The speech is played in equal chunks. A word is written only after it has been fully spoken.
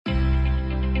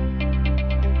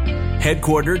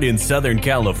headquartered in Southern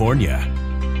California.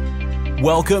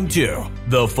 Welcome to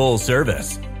The Full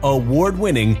Service,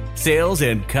 award-winning sales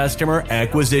and customer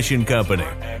acquisition company.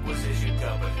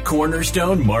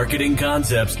 Cornerstone Marketing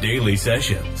Concepts Daily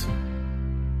Sessions.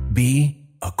 Be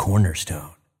a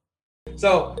cornerstone.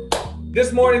 So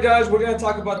this morning, guys, we're going to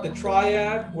talk about the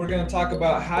triad. We're going to talk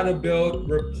about how to build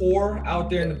rapport out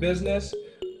there in the business.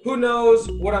 Who knows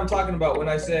what I'm talking about when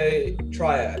I say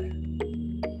triad?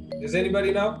 Does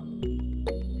anybody know?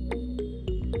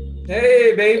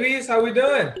 Hey, babies, how we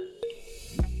doing?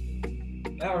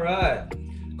 All right,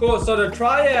 cool. So the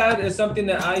triad is something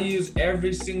that I use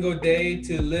every single day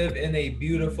to live in a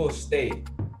beautiful state,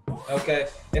 okay?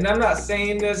 And I'm not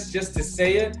saying this just to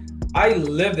say it. I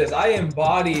live this. I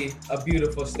embody a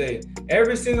beautiful state.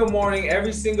 Every single morning,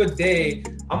 every single day,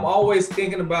 I'm always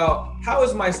thinking about how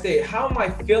is my state? How am I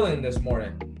feeling this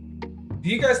morning? Do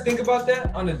you guys think about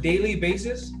that on a daily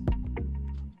basis?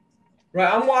 Right,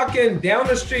 I'm walking down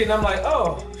the street and I'm like,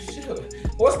 oh, shoot,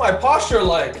 what's my posture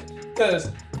like?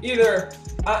 Because either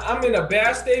I'm in a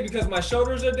bad state because my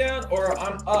shoulders are down, or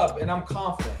I'm up and I'm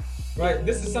confident, right?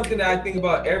 This is something that I think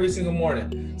about every single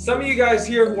morning. Some of you guys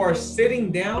here who are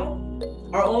sitting down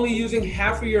are only using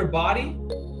half of your body,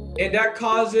 and that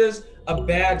causes a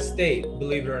bad state,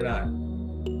 believe it or not.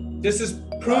 This is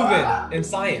proven in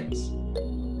science,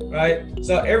 right?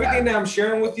 So everything that I'm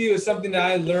sharing with you is something that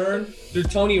I learned through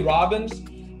Tony Robbins,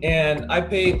 and I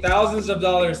paid thousands of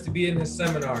dollars to be in his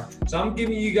seminar. So I'm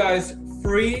giving you guys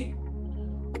free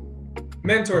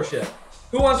mentorship.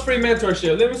 Who wants free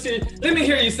mentorship? Let me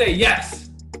hear you say yes.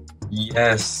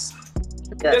 Yes.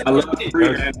 I love free,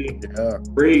 Andy. Yeah.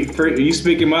 Free. You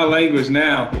speaking my language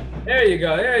now. There you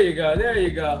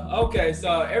go. Okay,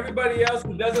 so everybody else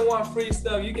who doesn't want free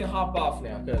stuff, you can hop off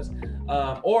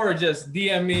now, or just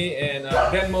DM me and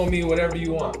Venmo me, whatever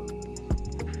you want.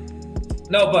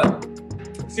 No, but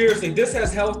seriously, this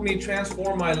has helped me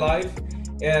transform my life.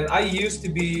 And I used to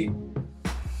be,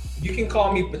 you can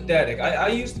call me pathetic. I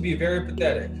used to be very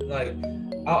pathetic. Like,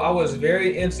 I was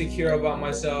very insecure about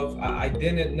myself. I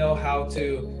didn't know how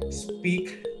to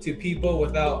speak to people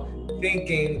without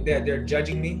thinking that they're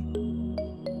judging me.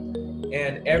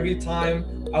 And every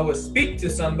time I would speak to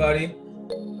somebody,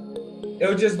 it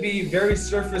would just be very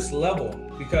surface level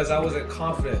because I wasn't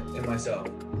confident in myself.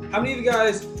 How many of you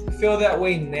guys feel that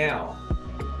way now?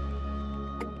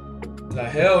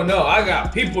 Like, hell no, I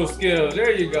got people skills.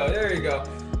 There you go.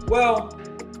 Well,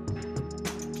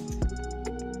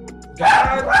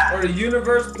 God or the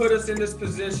universe put us in this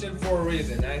position for a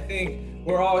reason. And I think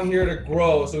we're all here to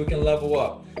grow so we can level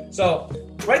up. So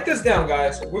write this down,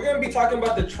 guys. We're going to be talking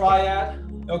about the triad,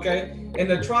 okay? And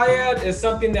the triad is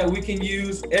something that we can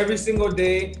use every single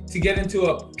day to get into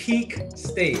a peak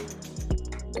state,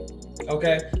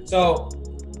 okay? So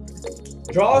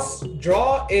draw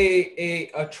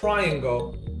a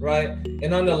triangle, right?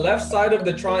 And on the left side of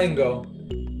the triangle,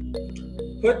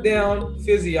 put down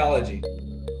physiology.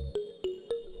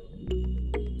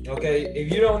 Okay,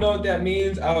 if you don't know what that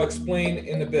means, I'll explain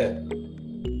in a bit.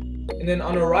 And then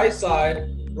on the right side,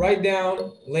 write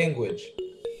down language.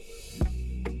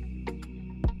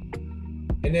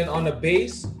 And then on the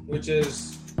base, which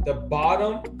is the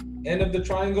bottom end of the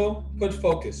triangle, put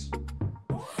focus.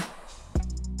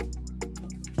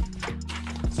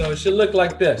 So it should look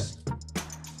like this.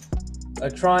 A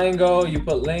triangle, you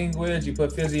put language, you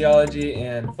put physiology,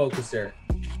 and focus there.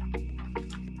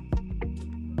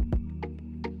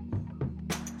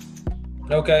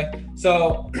 Okay,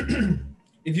 so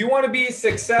if you want to be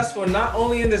successful, not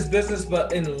only in this business,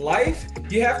 but in life,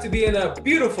 you have to be in a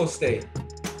beautiful state.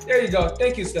 There you go.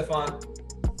 Thank you, Stefan.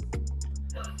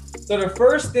 So the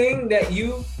first thing that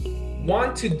you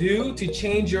want to do to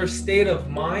change your state of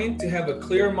mind, to have a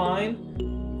clear mind,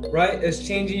 right, is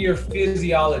changing your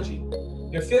physiology.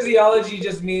 Your physiology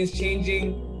just means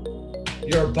changing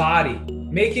your body,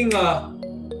 making a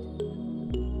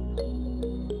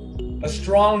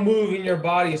strong move in your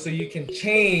body so you can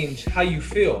change how you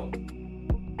feel.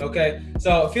 Okay,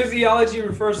 so physiology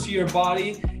refers to your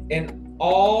body and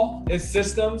all its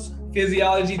systems.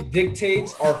 Physiology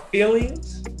dictates our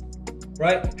feelings,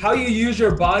 right? How you use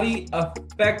your body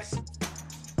affects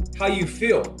how you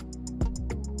feel.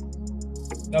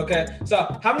 Okay,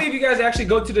 so how many of you guys actually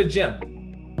go to the gym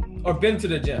or been to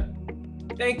the gym?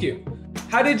 Thank you.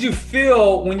 How did you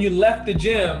feel when you left the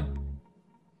gym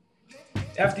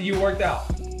after you worked out?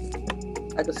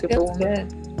 I just feel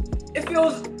good. It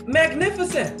feels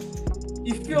magnificent.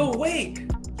 You feel awake,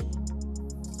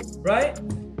 right?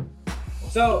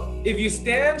 So if you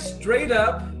stand straight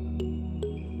up,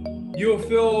 you'll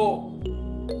feel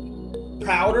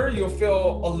prouder, you'll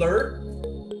feel alert.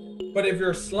 But if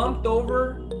you're slumped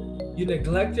over, you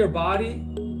neglect your body,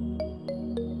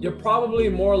 you're probably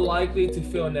more likely to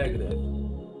feel negative.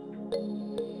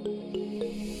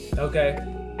 Okay?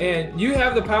 And you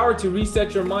have the power to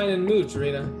reset your mind and mood,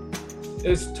 Serena.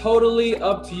 It's totally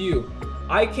up to you.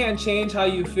 I can't change how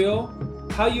you feel.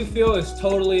 How you feel is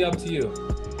totally up to you.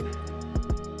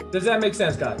 Does that make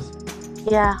sense, guys?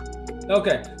 Yeah.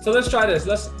 Okay, so let's try this.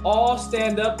 Let's all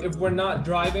stand up if we're not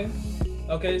driving.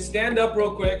 Okay, stand up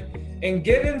real quick and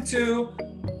get into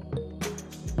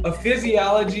a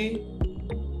physiology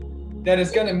that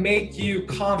is gonna make you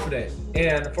confident.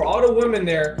 And for all the women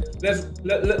there,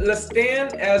 let's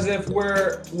stand as if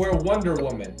we're Wonder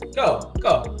Woman. Go.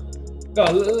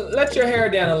 Let your hair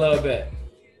down a little bit.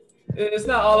 It's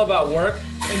not all about work.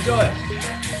 Enjoy it.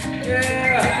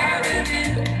 Yeah.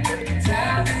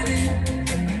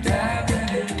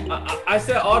 I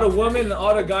said all the women and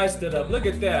all the guys stood up. Look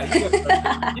at that.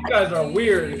 You guys are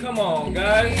weird. Come on,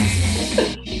 guys.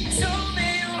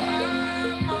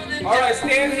 All right,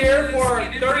 stand here for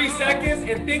 30 seconds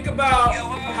and think about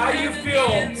how you feel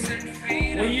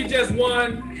when you just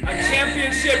won a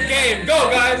championship game. Go,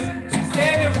 guys.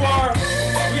 Stand here for,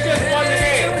 you just won the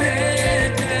game.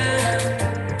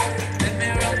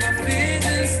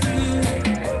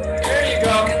 There you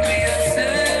go.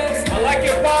 I like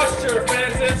your posture,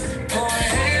 Francis.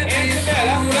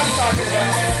 That's what I'm talking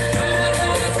about.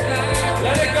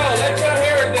 Let it go. Let your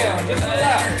hair down. Just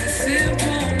relax.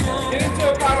 Get into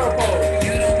a power pose.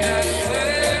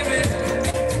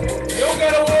 You don't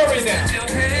gotta worry now.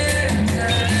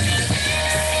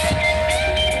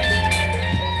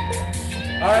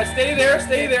 All right,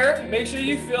 stay there. Make sure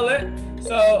you feel it.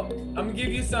 So I'm gonna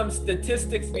give you some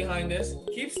statistics behind this.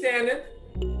 Keep standing.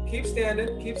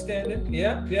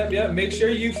 Yeah. Make sure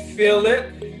you feel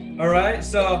it. All right,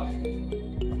 so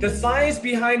the science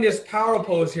behind this power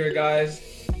pose here, guys,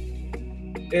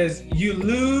 is you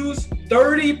lose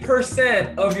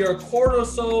 30% of your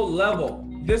cortisol level.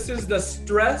 This is the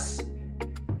stress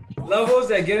levels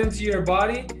that get into your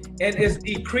body and is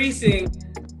decreasing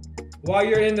while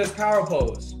you're in this power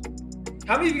pose.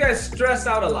 How many of you guys stress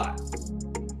out a lot?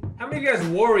 How many of you guys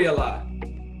worry a lot?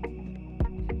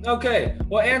 Okay,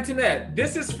 well, Antoinette,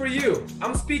 this is for you.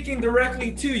 I'm speaking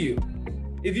directly to you.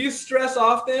 If you stress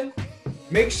often,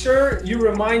 make sure you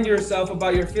remind yourself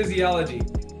about your physiology.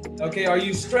 Okay, are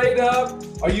you straight up?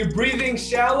 Are you breathing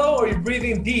shallow or are you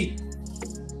breathing deep?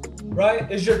 Right?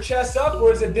 Is your chest up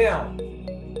or is it down?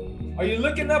 Are you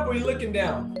looking up or are you looking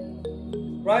down?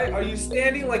 Right? Are you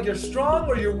standing like you're strong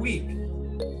or you're weak?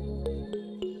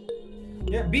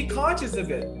 Yeah, be conscious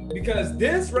of it because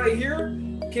this right here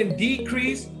can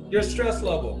decrease your stress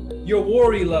level, your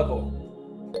worry level,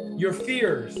 your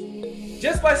fears,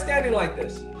 just by standing like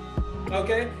this.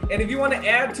 Okay, and if you want to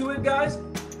add to it, guys,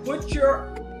 put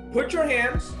your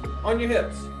hands on your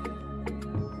hips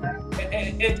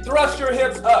and thrust your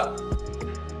hips up.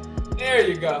 There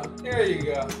you go.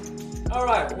 All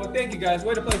right, well, thank you, guys.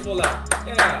 Way to play full out.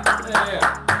 Yeah.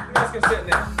 You guys can sit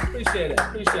now.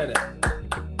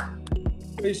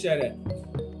 Appreciate it.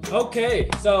 Okay,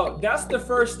 so that's the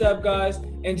first step, guys.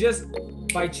 And just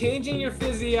by changing your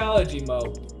physiology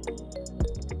mode,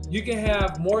 you can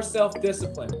have more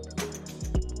self-discipline.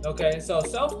 Okay, so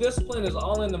self-discipline is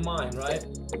all in the mind, right?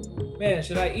 Man,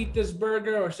 should I eat this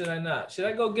burger or should I not? Should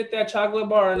I go get that chocolate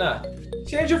bar or not?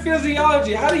 Change your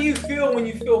physiology. How do you feel when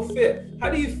you feel fit? How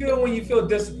do you feel when you feel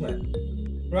disciplined?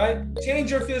 Right? Change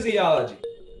your physiology.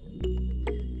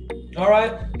 All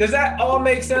right? Does that all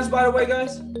make sense, by the way,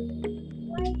 guys?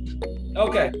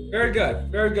 Okay, very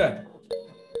good.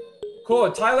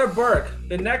 Cool, Tyler Burke.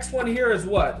 The next one here is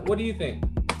what? What do you think?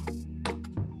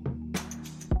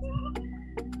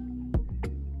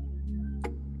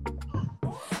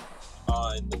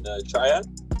 On the triad?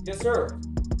 Yes, sir.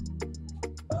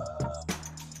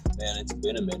 Man, it's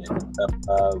been a minute.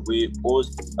 We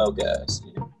always, okay, I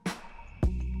see.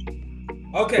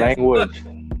 Okay. Language.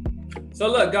 So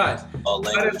look, guys.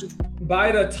 Language.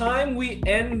 By the time we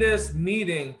end this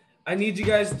meeting, I need you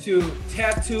guys to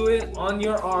tattoo it on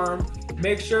your arm.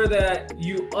 Make sure that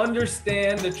you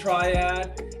understand the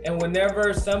triad. And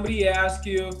whenever somebody asks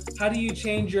you, how do you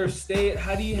change your state?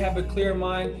 How do you have a clear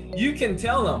mind? You can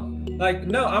tell them, like,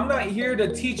 no, I'm not here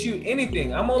to teach you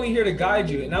anything. I'm only here to guide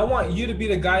you. And I want you to be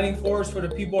the guiding force for the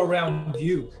people around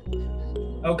you.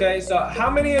 Okay, so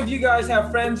how many of you guys have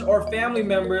friends or family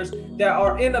members that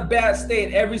are in a bad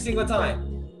state every single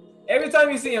time? Every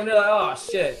time you see them, they're like, oh,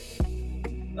 shit.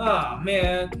 Oh,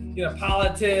 man,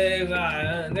 politics,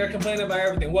 and they're complaining about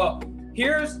everything. Well,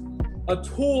 here's a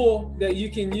tool that you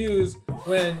can use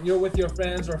when you're with your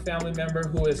friends or family member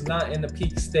who is not in the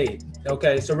peak state.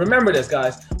 Okay, so remember this,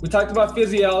 guys. We talked about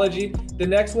physiology. The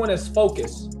next one is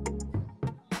focus.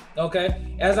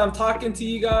 Okay, as I'm talking to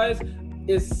you guys,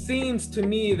 it seems to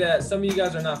me that some of you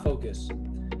guys are not focused.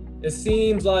 It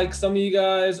seems like some of you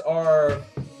guys are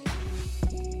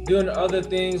doing other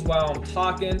things while I'm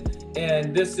talking,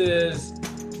 and this is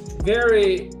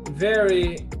very,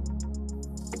 very,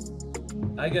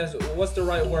 I guess, what's the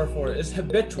right word for it? It's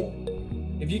habitual.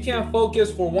 If you can't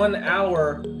focus for 1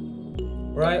 hour,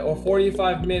 right, or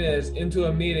 45 minutes into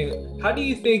a meeting, how do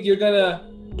you think you're gonna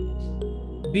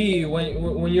be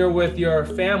when you're with your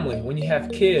family, when you have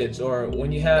kids, or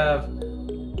when you have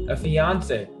a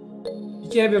fiance? You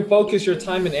can't even focus your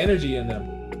time and energy in them,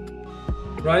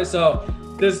 right? So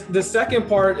the second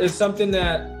part is something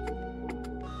that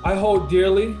I hold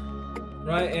dearly,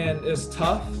 right, and it's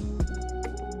tough,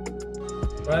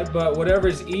 right? But whatever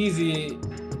is easy,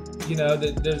 you know,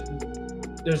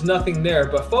 there's nothing there.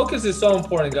 But focus is so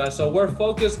important, guys. So where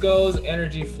focus goes,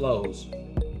 energy flows.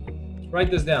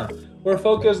 Write this down. Where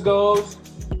focus goes,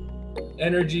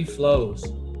 energy flows.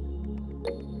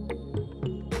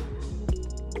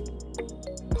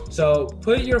 So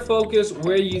put your focus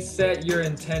where you set your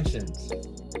intentions.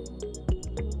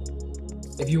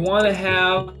 If you want to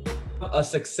have a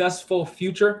successful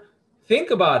future,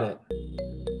 think about it.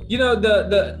 You know,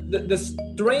 the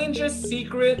strangest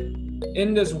secret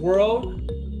in this world,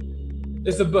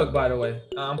 it's a book, by the way.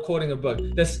 I'm quoting a book.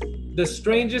 The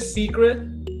strangest secret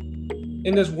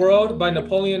in this world by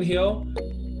Napoleon Hill.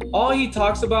 All he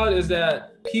talks about is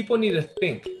that people need to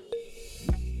think.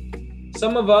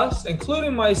 Some of us,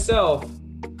 including myself,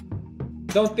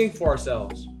 don't think for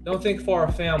ourselves. Don't think for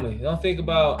our family. Don't think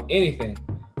about anything.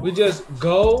 We just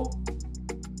go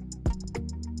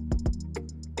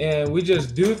and we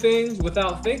just do things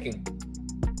without thinking.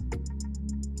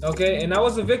 Okay, and I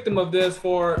was a victim of this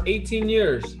for 18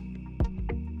 years.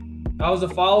 I was a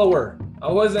follower.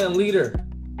 I wasn't a leader.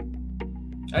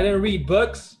 I didn't read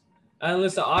books. I didn't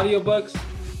listen to audiobooks.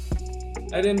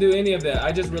 I didn't do any of that.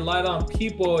 I just relied on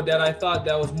people that I thought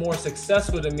that was more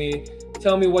successful than me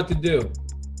tell me what to do.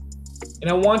 And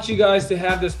I want you guys to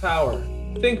have this power.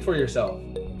 Think for yourself,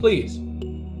 please.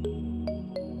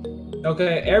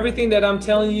 Okay, everything that I'm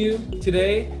telling you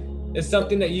today is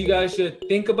something that you guys should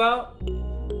think about.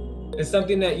 It's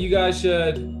something that you guys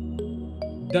should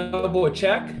double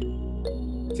check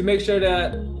to make sure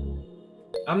that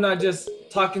I'm not just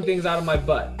talking things out of my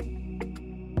butt.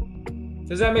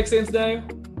 Does that make sense, Daniel?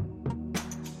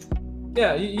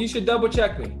 Yeah, you should double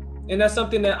check me. And that's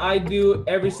something that I do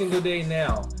every single day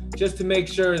now, just to make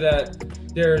sure that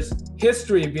there's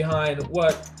history behind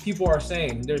what people are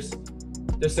saying. There's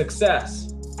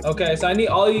success. Okay, so I need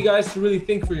all of you guys to really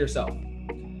think for yourself.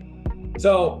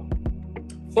 So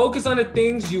focus on the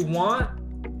things you want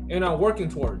and are working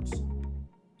towards,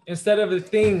 instead of the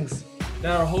things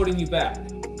that are holding you back.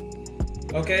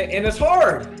 Okay, and it's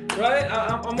hard, right?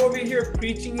 I'm over here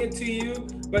preaching it to you,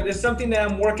 but it's something that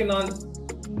I'm working on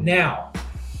now,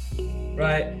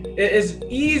 right? It's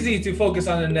easy to focus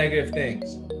on the negative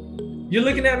things. You're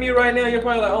looking at me right now, you're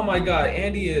probably like, oh my God,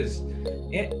 Andy is,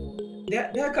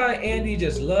 that guy Andy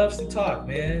just loves to talk,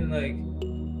 man. Like,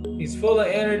 he's full of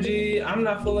energy. I'm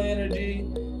not full of energy.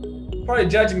 You're probably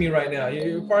judging me right now.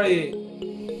 You're probably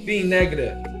being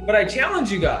negative. But I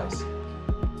challenge you guys.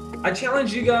 I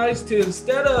challenge you guys to,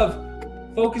 instead of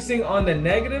focusing on the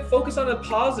negative, focus on the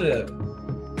positive.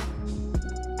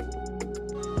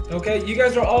 Okay, you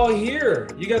guys are all here.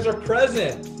 You guys are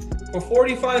present for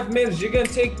 45 minutes. You're gonna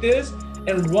take this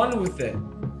and run with it.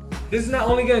 This is not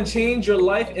only gonna change your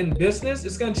life in business,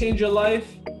 it's gonna change your life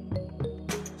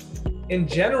in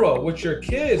general, with your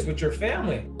kids, with your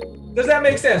family. Does that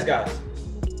make sense, guys?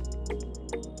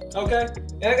 Okay,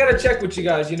 and I gotta check with you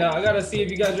guys, you know, I gotta see if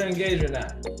you guys are engaged or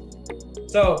not.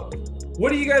 So,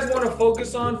 what do you guys want to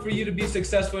focus on for you to be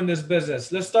successful in this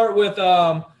business? Let's start with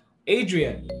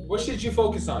Adrian. What should you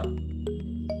focus on?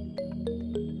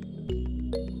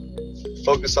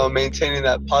 Focus on maintaining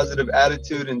that positive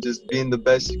attitude and just being the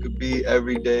best you could be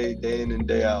every day, day in and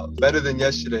day out. Better than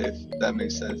yesterday, if that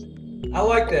makes sense. I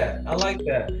like that. I like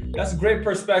that. That's a great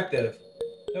perspective.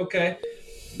 Okay.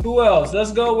 Who else?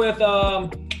 Let's go with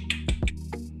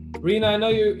Rena. I know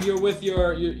you're with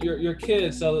your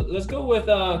kids, so let's go with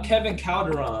Kevin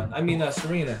Calderon. I mean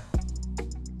Serena.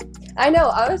 I know.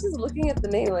 I was just looking at the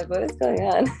name, like, what is going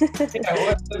on?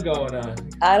 Yeah, what's going on?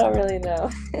 I don't really know.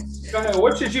 Go ahead.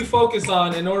 What should you focus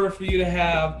on in order for you to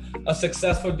have a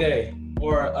successful day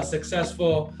or a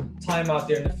successful time out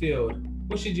there in the field?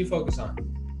 What should you focus on?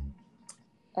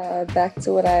 Back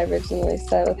to what I originally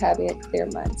said with having a clear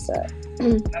mindset.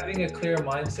 Having a clear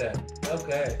mindset.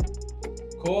 Okay.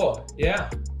 Cool. Yeah.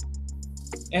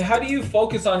 And how do you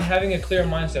focus on having a clear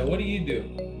mindset? What do you do?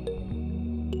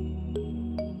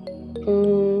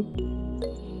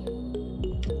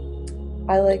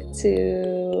 I like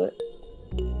to,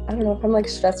 I don't know, if I'm like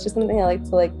stressed or something, I like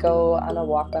to like go on a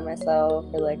walk by myself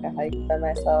or like a hike by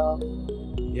myself.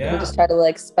 Yeah. And just try to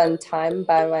like spend time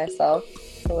by myself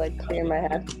to like clear my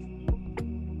head.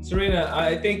 Serena,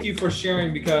 I thank you for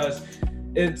sharing because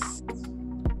it's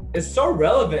so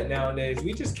relevant nowadays.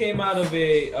 We just came out of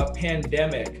a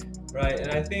pandemic, right?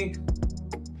 And I think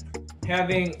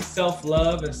having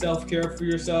self-love and self-care for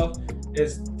yourself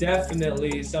is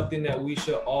definitely something that we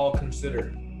should all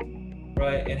consider,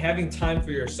 right? And having time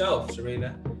for yourself,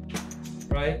 Serena,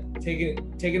 right?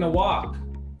 Taking a walk,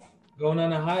 going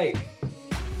on a hike.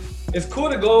 It's cool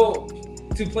to go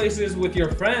to places with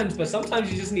your friends, but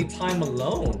sometimes you just need time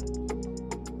alone,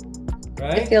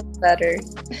 right? It feels better.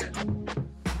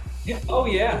 Yeah. Oh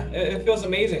yeah, it feels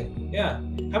amazing. Yeah.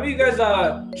 How many of you guys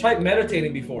tried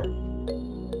meditating before?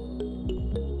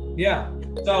 Yeah.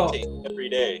 So every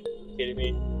day. Kidding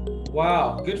me?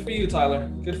 Wow, good for you, Tyler.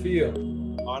 Good for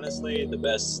you. Honestly, the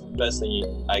best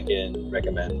thing I can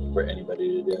recommend for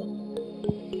anybody to do.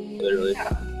 Literally.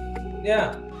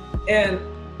 Yeah. And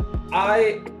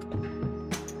I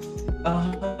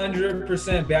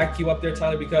 100% back you up there,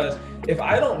 Tyler, because if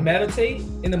I don't meditate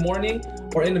in the morning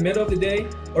or in the middle of the day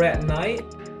or at night,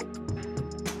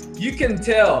 you can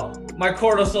tell my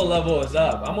cortisol level is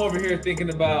up. I'm over here thinking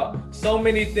about so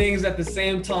many things at the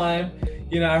same time.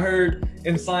 You know, I heard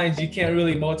in science you can't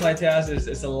really multitask,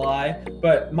 it's a lie,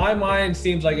 but my mind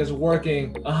seems like it's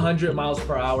working 100 miles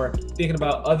per hour, thinking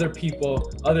about other people,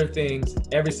 other things,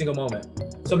 every single moment.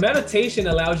 So meditation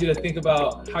allows you to think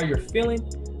about how you're feeling,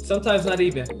 sometimes not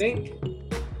even think,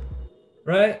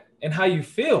 right? And how you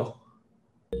feel,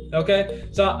 okay?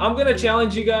 So I'm gonna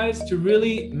challenge you guys to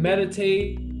really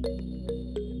meditate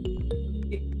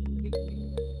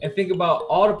and think about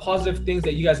all the positive things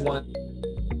that you guys want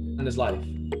in this life.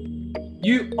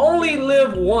 You only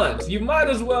live once. You might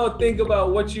as well think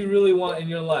about what you really want in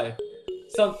your life.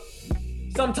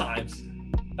 Sometimes,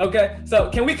 okay? So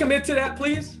can we commit to that,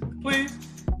 please? Please?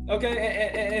 Okay,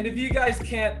 and if you guys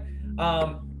can't,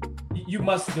 you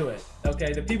must do it,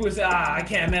 okay? The people who say, I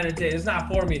can't meditate, it's not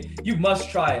for me. You must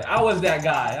try it. I was that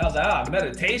guy. I was like,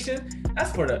 meditation?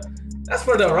 That's for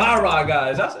the rah-rah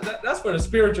guys. That's for the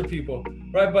spiritual people,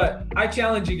 right? But I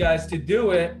challenge you guys to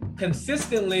do it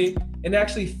consistently and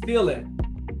actually feel it,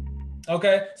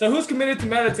 okay? So who's committed to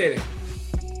meditating?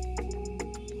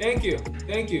 Thank you.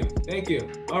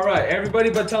 All right,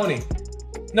 everybody but Tony.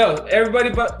 No,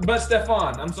 everybody but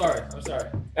Stefan. I'm sorry.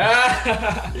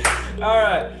 All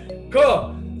right,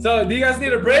 cool. So do you guys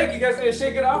need a break? You guys need to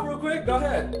shake it off real quick? Go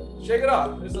ahead, shake it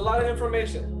off. There's a lot of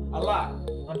information, a lot.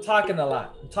 I'm talking a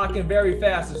lot. I'm talking very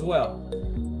fast as well.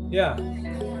 Yeah.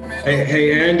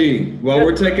 Hey Andy, while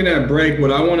we're taking that break,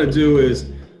 what I want to do is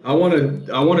I want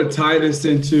to tie this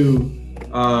into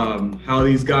how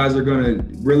these guys are going to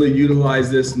really utilize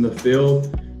this in the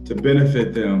field to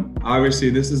benefit them.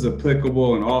 Obviously, this is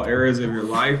applicable in all areas of your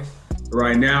life.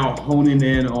 Right now, honing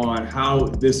in on how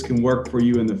this can work for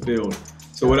you in the field.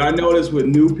 So what I noticed with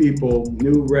new people,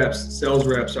 new reps, sales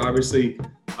reps, obviously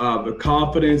the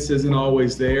confidence isn't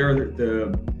always there.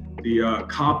 The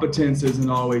competence isn't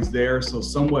always there. So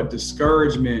somewhat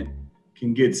discouragement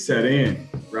can get set in,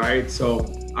 right? So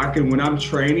when I'm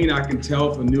training, I can tell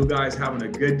if a new guy's having a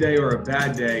good day or a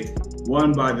bad day,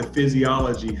 one, by the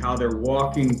physiology, how they're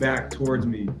walking back towards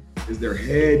me. Is their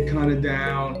head kind of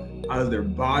down? How does their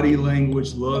body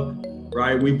language look,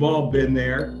 right? We've all been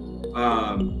there.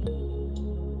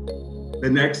 The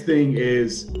next thing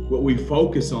is what we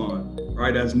focus on,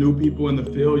 right? As new people in the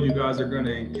field, you guys are going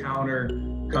to encounter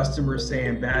customers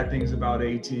saying bad things about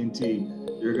AT&T.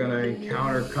 You're going to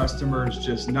encounter customers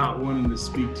just not wanting to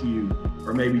speak to you,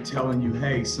 or maybe telling you,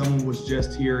 hey, someone was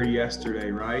just here yesterday,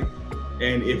 right?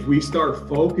 And if we start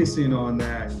focusing on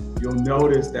that, you'll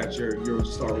notice that you'll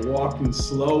start walking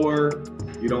slower.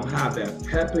 You don't have that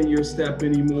pep in your step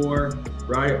anymore,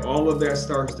 right? All of that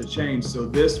starts to change. So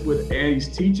this, what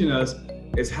Andy's teaching us,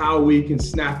 is how we can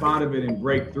snap out of it and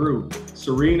break through.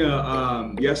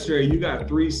 Serena, yesterday, you got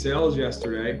 3 sales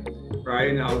yesterday,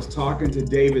 right? And I was talking to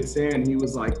David Sand. He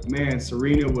was like, man,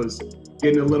 Serena was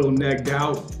getting a little negged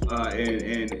out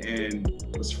and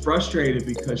was frustrated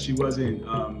because she wasn't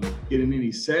getting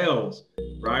any sales,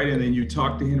 right? And then you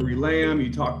talked to Henry Lamb,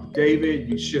 you talked to David,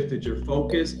 you shifted your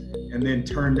focus and then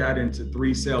turned that into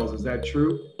 3 sales. Is that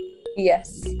true?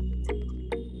 Yes.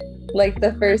 Like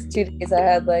the first 2 days, I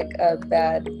had like a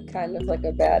bad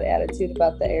attitude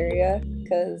about the area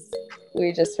because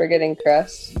we just were getting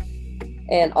crushed,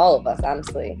 and all of us,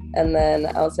 honestly. And then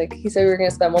I was like, he said we were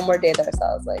gonna spend one more day there, so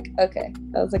I was like, okay.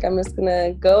 I was like, I'm just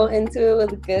gonna go into it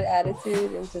with a good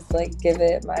attitude and just like give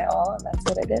it my all, and that's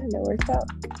what I did, and it worked out.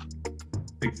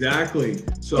 Exactly.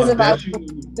 So Because if I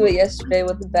do it yesterday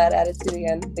with a bad attitude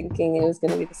again, thinking it was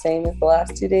gonna be the same as the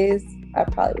last 2 days, I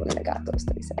probably wouldn't have got those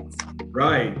 3 sales.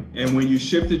 Right. And when you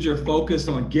shifted your focus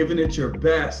on giving it your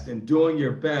best and doing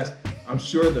your best, I'm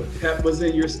sure the pep was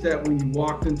in your step when you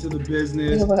walked into the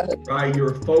business, right? You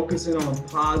were focusing on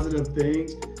positive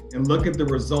things, and look at the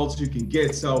results you can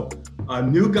get. So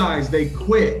new guys, they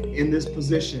quit in this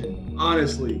position,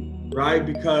 honestly, right?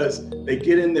 Because they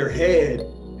get in their head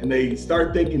and they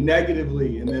start thinking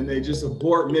negatively, and then they just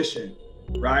abort mission,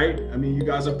 right? I mean, you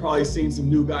guys have probably seen some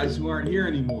new guys who aren't here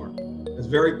anymore. It's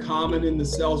very common in the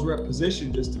sales rep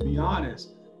position, just to be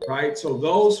honest, right? So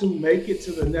those who make it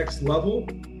to the next level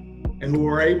and who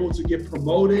are able to get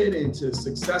promoted and to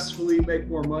successfully make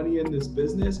more money in this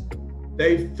business,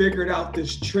 they figured out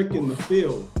this trick in the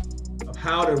field of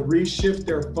how to reshift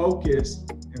their focus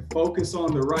and focus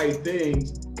on the right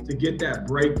things to get that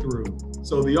breakthrough.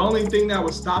 So the only thing that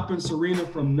was stopping Serena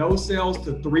from no sales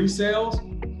to 3 sales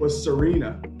was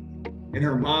Serena in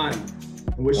her mind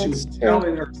and what she was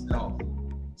telling herself.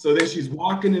 So then she's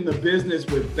walking in the business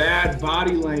with bad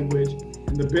body language,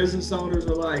 and the business owners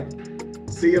are like,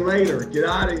 see you later, get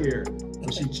out of here.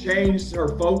 And she changed her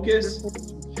focus,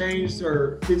 changed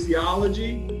her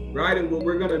physiology, right? And what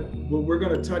we're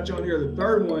gonna touch on here, the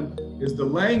third one, is the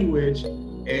language,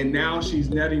 and now she's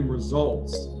netting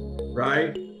results,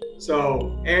 right?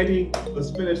 So Andy, let's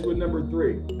finish with number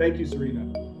 3. Thank you,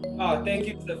 Serena. Oh, thank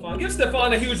you, Stefan. Give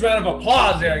Stefan a huge round of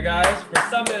applause there, guys, for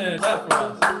summing it up for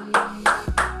us.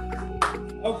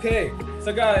 Okay,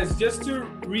 so guys, just to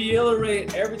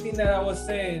reiterate everything that I was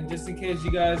saying, just in case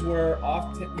you guys were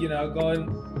off, going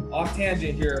off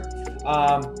tangent here.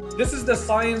 This is the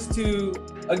science to,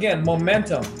 again,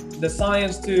 momentum, the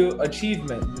science to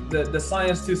achievement, the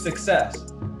science to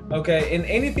success. Okay, in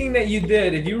anything that you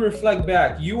did, if you reflect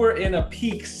back, you were in a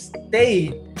peak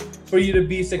state for you to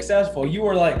be successful. You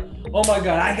were like, oh my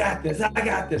God, I got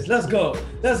this, let's go.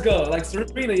 Like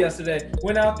Serena yesterday,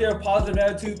 went out there, positive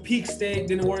attitude, peak state,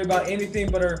 didn't worry about anything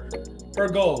but her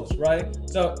goals, right?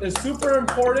 So it's super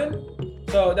important.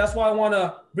 So that's why I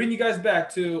wanna bring you guys back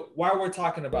to why we're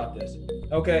talking about this,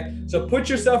 okay? So put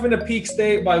yourself in a peak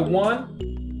state by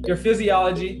 1, your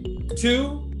physiology,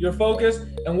 2, your focus,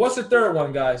 and what's the third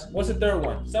one, guys? What's the third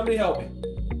one? Somebody help me.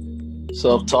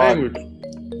 Self-talk.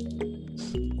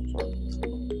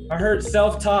 I heard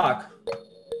self-talk.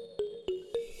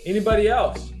 Anybody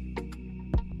else?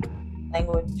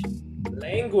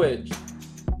 Language.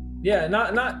 Yeah,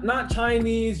 not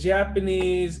Chinese,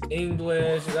 Japanese,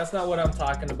 English. That's not what I'm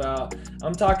talking about.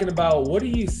 I'm talking about, what are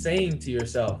you saying to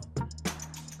yourself?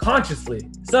 Consciously,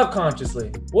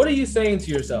 subconsciously. What are you saying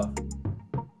to yourself?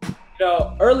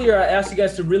 Earlier I asked you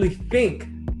guys to really think.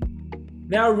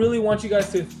 Now I really want you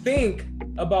guys to think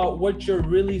about what you're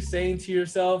really saying to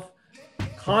yourself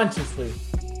consciously,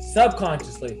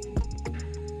 subconsciously.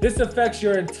 This affects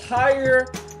your entire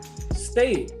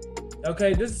state.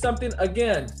 Okay, this is something,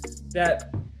 again,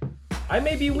 that I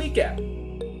may be weak at,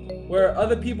 where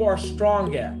other people are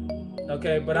strong at.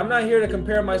 Okay, but I'm not here to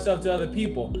compare myself to other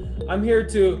people. I'm here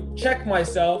to check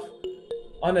myself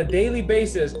on a daily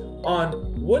basis on,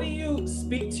 what do you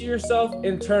speak to yourself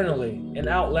internally and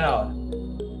out loud?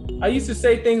 I used to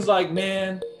say things like,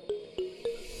 man,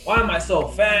 why am I so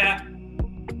fat?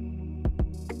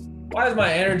 Why is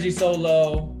my energy so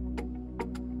low?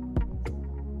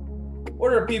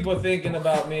 What are people thinking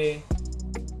about me?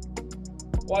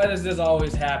 Why does this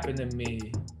always happen to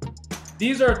me?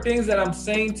 These are things that I'm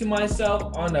saying to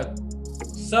myself on a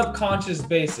subconscious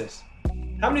basis.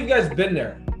 How many of you guys been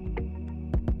there?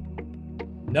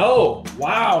 No.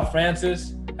 Wow,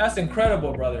 Francis. That's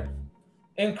incredible, brother.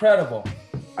 Incredible.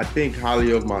 I think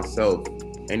highly of myself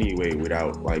anyway,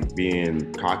 without like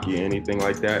being cocky or anything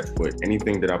like that. But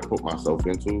anything that I put myself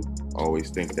into, I always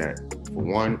think that, for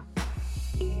one,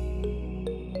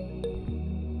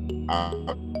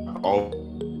 I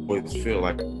always feel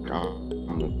like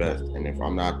I'm the best. And if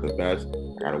I'm not the best,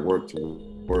 I gotta work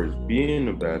towards being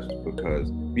the best,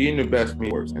 because being the best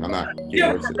means worse. And I'm not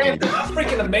getting worse. That's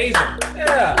freaking amazing.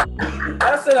 Yeah.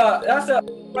 That's a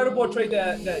incredible trait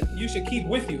that you should keep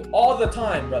with you all the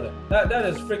time, brother. That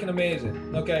is freaking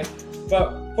amazing. Okay.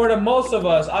 But for the most of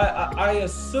us, I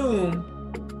assume,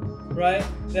 right,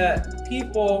 that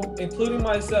people, including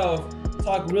myself,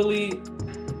 talk really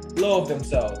low of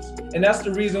themselves. And that's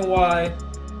the reason why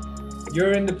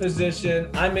you're in the position,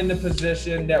 I'm in the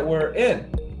position that we're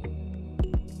in.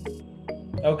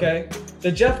 Okay?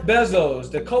 The Jeff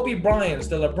Bezos, the Kobe Bryants,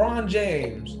 the LeBron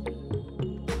James,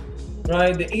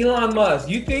 right? The Elon Musk.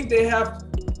 You think they have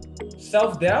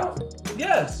self-doubt?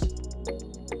 Yes.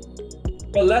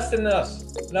 But less than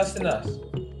us.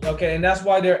 Okay, and that's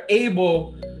why they're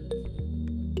able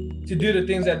to do the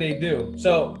things that they do.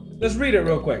 So let's read it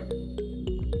real quick.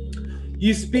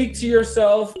 You speak to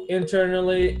yourself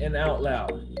internally and out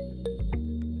loud.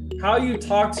 How you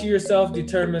talk to yourself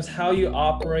determines how you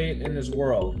operate in this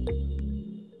world.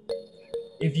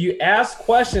 If you ask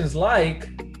questions like,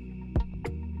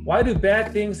 why do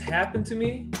bad things happen to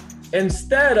me?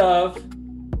 Instead of,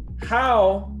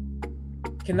 how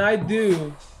can I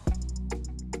do,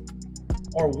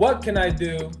 or what can I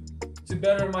do to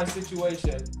better my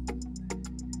situation?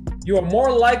 You are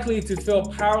more likely to feel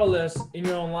powerless in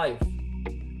your own life.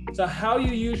 So how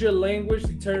you use your language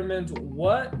determines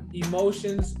what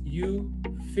emotions you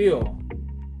feel.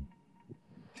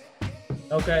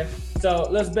 Okay, so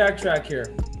let's backtrack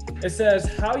here. It says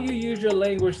how you use your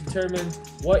language determines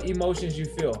what emotions you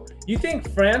feel. You think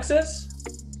Francis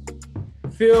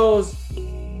feels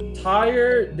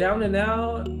tired, down and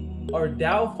out, or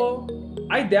doubtful?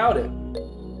 I doubt it,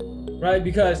 right?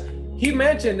 Because he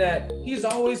mentioned that he's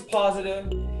always positive,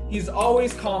 he's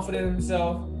always confident in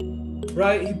himself,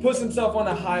 right? He puts himself on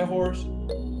a high horse,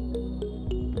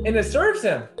 and it serves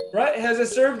him, right? Has it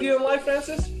served you in life,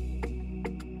 Francis?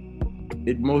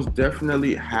 It most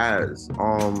definitely has.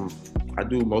 I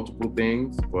do multiple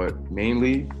things, but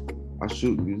mainly I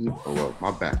shoot music. Oh well,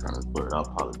 my background is blurred. I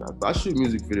apologize. But I shoot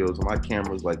music videos, and my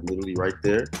camera's like literally right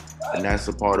there, and that's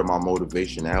a part of my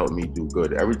motivation to help me do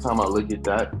good. Every time I look at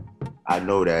that, I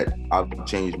know that I've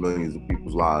changed millions of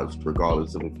people's lives,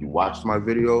 regardless of if you watched my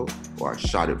video or I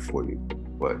shot it for you.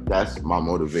 But that's my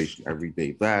motivation every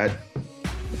day. That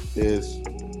is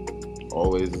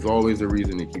always a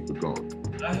reason to keep it going.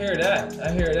 I hear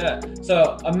that.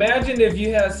 So imagine if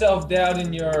you had self-doubt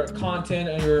in your content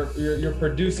and your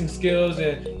producing skills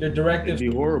and your directives.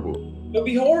 It'd be horrible. It'd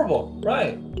be horrible,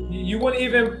 right? You wouldn't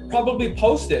even probably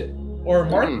post it or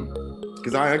mark it.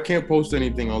 Because I can't post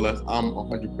anything unless I'm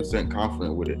 100%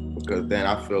 confident with it. Because then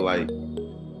I feel like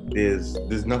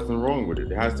there's nothing wrong with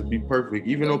it. It has to be perfect.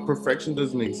 Even though perfection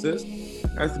doesn't exist, it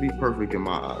has to be perfect in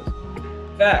my eyes.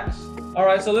 Facts. All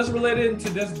right, so let's relate it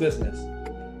into this business.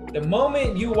 The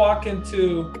moment you walk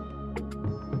into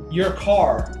your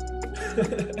car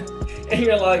and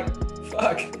you're like,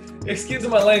 fuck, excuse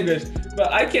my language,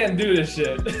 but I can't do this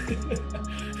shit.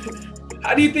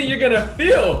 How do you think you're gonna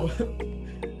feel?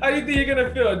 How do you think you're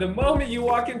gonna feel? The moment you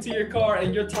walk into your car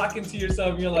and you're talking to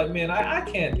yourself and you're like, man, I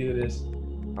can't do this.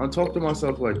 I don't talk to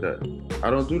myself like that. I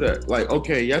don't do that. Like,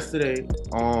 okay, yesterday,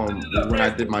 when I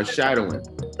did my shadowing.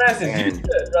 Francis, you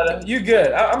good, brother. You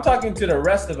good. I'm talking to the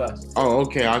rest of us. Oh,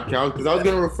 okay. Because I was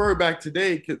gonna refer back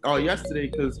yesterday,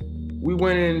 because we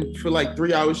went in for like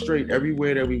 3 hours straight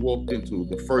everywhere that we walked into.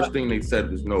 The first thing they said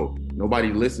was no.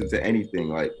 Nobody listened to anything.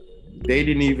 Like, they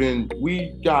didn't even.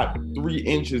 We got 3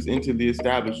 inches into the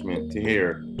establishment to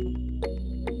hear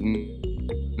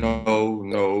no.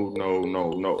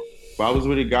 But I was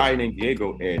with a guy named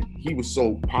Diego, and he was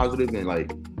so positive and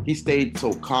like he stayed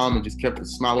so calm and just kept a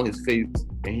smile on his face,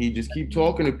 and he just keep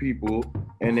talking to people,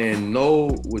 and then no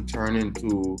would turn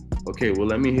into, okay, well,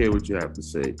 let me hear what you have to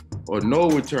say, or no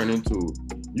would turn into,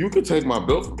 you could take my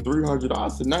bill from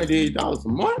 $300 to $98 a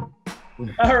month.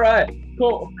 All right,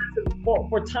 cool.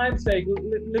 For time's sake,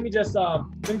 let me just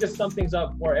sum things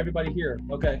up for everybody here.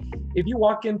 Okay, if you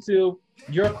walk into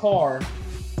your car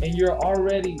and you're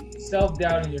already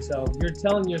self-doubting yourself, you're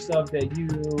telling yourself that you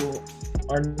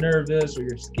are nervous or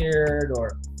you're scared,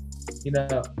 or you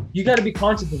got to be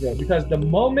conscious of it, because the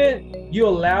moment you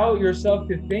allow yourself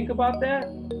to think about that,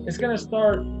 it's going to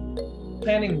start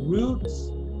planting roots,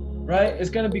 right? It's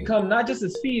going to become not just a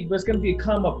seed, but it's going to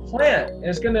become a plant, and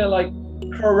it's going to like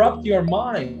corrupt your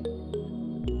mind.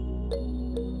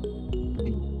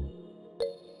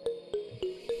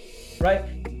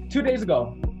 Right? 2 days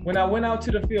ago, when I went out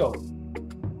to the field,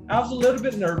 I was a little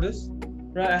bit nervous,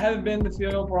 right? I haven't been in the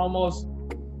field for almost,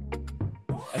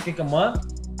 I think, a month,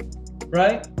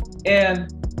 right?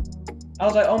 And I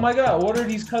was like, oh my God, what are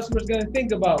these customers gonna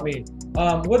think about me?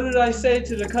 What did I say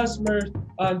to the customers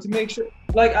to make sure?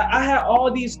 Like, I had all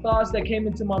these thoughts that came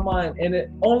into my mind, and it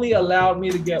only allowed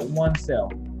me to get 1 sale,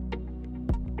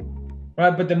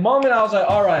 right? But the moment I was like,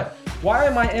 all right, why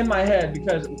am I in my head?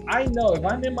 Because I know if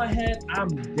I'm in my head, I'm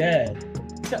dead.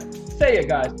 Say it,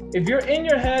 guys. If you're in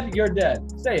your head, you're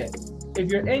dead. Say it. If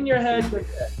you're in your head, you're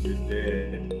dead. You're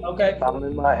dead. Okay? If I'm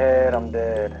in my head, I'm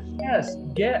dead. Yes,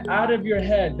 get out of your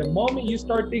head. The moment you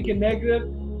start thinking negative,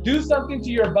 do something to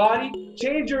your body,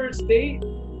 change your state,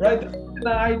 right? That's something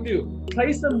that I do.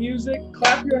 Play some music,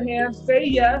 clap your hands, say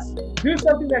yes, do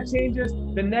something that changes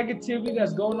the negativity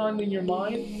that's going on in your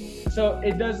mind so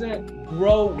it doesn't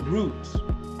grow roots.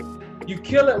 You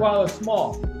kill it while it's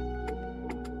small.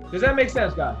 Does that make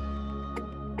sense, guys?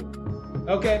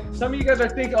 Okay, some of you guys are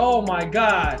thinking, oh my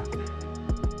God,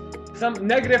 some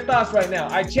negative thoughts right now.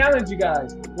 I challenge you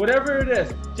guys, whatever it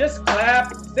is, just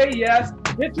clap, say yes,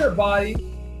 hit your body,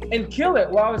 and kill it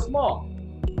while it's small.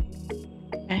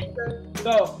 Okay.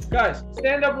 So, guys,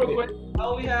 stand up real quick. I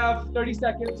only have 30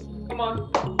 seconds. Come on.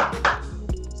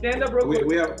 Stand up real quick.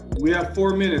 We have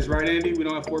 4 minutes, right, Andy? We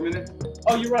don't have 4 minutes?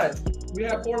 Oh, you're right. We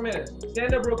have 4 minutes.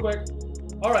 Stand up real quick.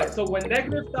 All right, so when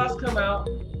negative thoughts come out,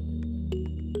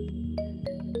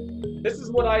 this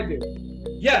is what I do.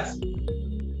 Yes.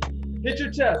 Hit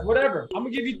your chest, whatever. I'm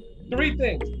gonna give you 3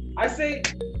 things. I say,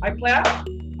 I clap,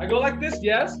 I go like this,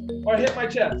 yes, or hit my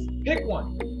chest. Pick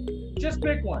one. Just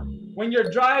pick one. When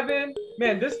you're driving,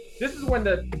 man, this is when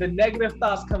the negative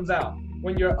thoughts comes out.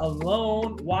 When you're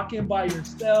alone, walking by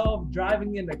yourself,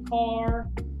 driving in the car,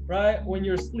 right? When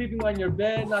you're sleeping on your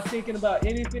bed, not thinking about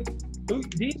anything.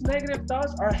 These negative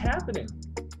thoughts are happening,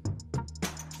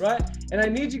 right? And I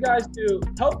need you guys to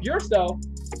help yourself.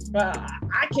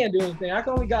 I can't do anything. I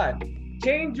can only guide.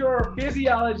 Change your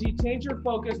physiology, change your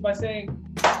focus by saying,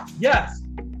 yes,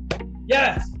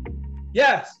 yes,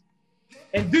 yes,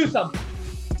 and do something.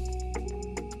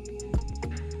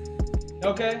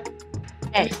 Okay?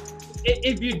 Hey.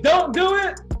 If you don't do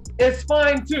it, it's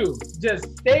fine too.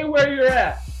 Just stay where you're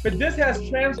at. But this has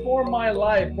transformed my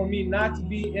life for me not to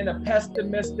be in a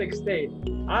pessimistic state.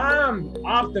 I'm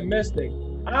optimistic.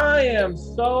 I am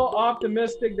so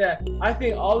optimistic that I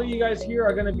think all of you guys here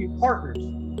are going to be partners.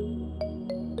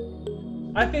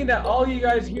 I think that all of you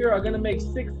guys here are going to make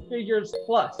 6 figures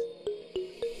plus.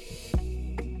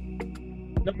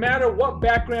 No matter what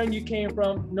background you came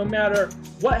from, no matter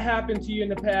what happened to you in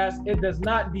the past, it does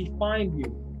not define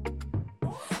you.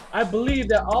 I believe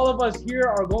that all of us here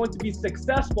are going to be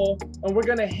successful, and we're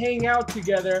going to hang out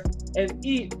together and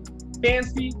eat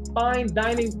fancy, fine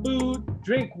dining food,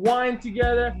 drink wine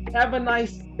together, have a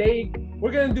nice steak.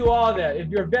 We're going to do all that. If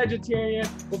you're a vegetarian,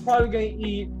 we're probably going to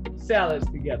eat salads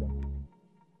together.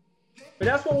 But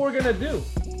that's what we're going to do.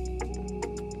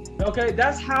 Okay,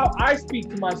 that's how I speak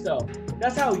to myself.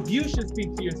 That's how you should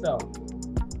speak to yourself.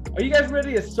 Are you guys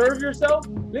ready to serve yourself?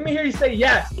 Let me hear you say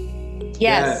yes.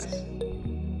 Yes.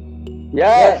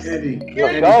 Yes. Eddie,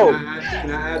 Let's go. Can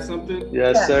I add something?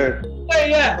 Yes, sir. Say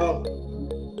yes.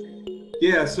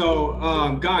 Yeah,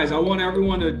 so guys, I want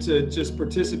everyone to just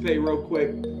participate real quick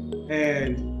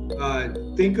and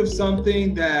think of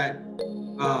something that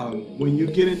when you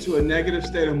get into a negative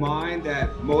state of mind that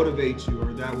motivates you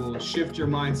or that will shift your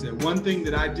mindset. One thing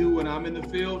that I do when I'm in the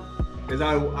field is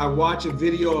I watch a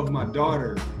video of my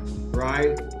daughter,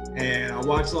 right? And I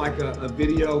watch like a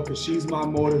video because she's my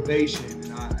motivation,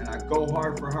 and I go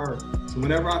hard for her. So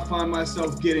whenever I find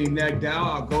myself getting negged out,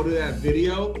 I'll go to that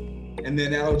video, and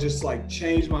then that'll just like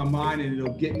change my mind and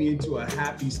it'll get me into a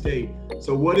happy state.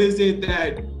 So what is it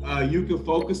that you can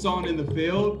focus on in the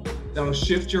field that'll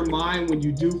shift your mind when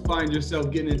you do find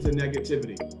yourself getting into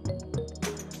negativity?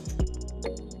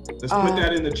 Let's put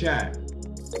that in the chat.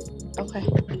 Okay.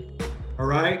 All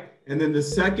right. And then the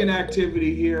second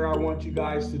activity here I want you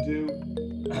guys to do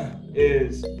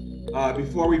is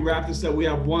before we wrap this up, we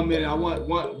have 1 minute. I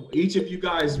want each of you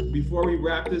guys, before we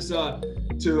wrap this up,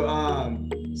 to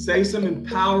say some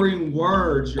empowering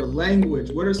words, your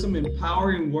language. What are some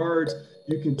empowering words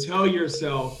you can tell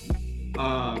yourself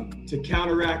to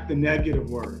counteract the negative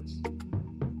words?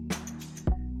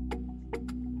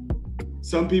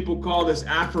 Some people call this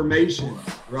affirmations,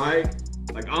 right?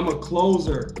 Like, I'm a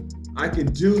closer. I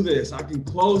can do this. I can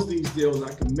close these deals.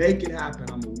 I can make it happen.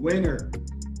 I'm a winner.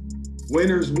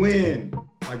 Winners win.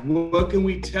 Like, what can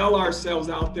we tell ourselves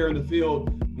out there in the field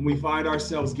when we find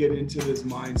ourselves getting into this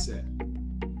mindset?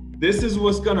 This is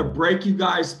what's going to break you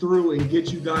guys through and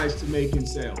get you guys to making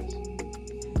sales.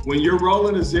 When you're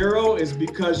rolling a zero, it's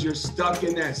because you're stuck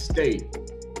in that state.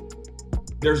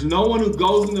 There's no one who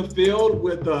goes in the field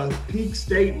with a peak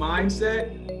state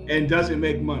mindset and doesn't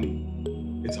make money.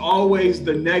 It's always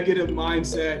the negative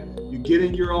mindset. You get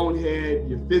in your own head,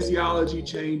 your physiology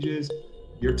changes,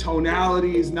 your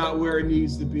tonality is not where it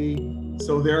needs to be.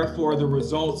 So therefore the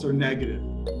results are negative.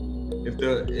 If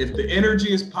the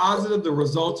energy is positive, the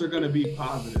results are going to be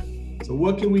positive. So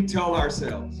what can we tell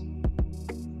ourselves?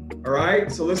 All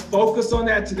right, so let's focus on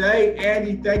that today.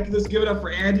 Andy, thank you. Let's give it up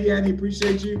for Andy. Andy,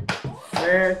 appreciate you.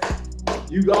 Man,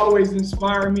 you always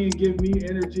inspire me and give me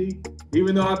energy.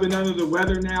 Even though I've been under the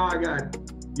weather now, I got,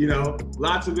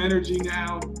 lots of energy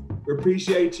now. We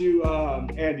appreciate you,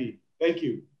 Andy. Thank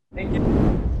you. Thank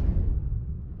you.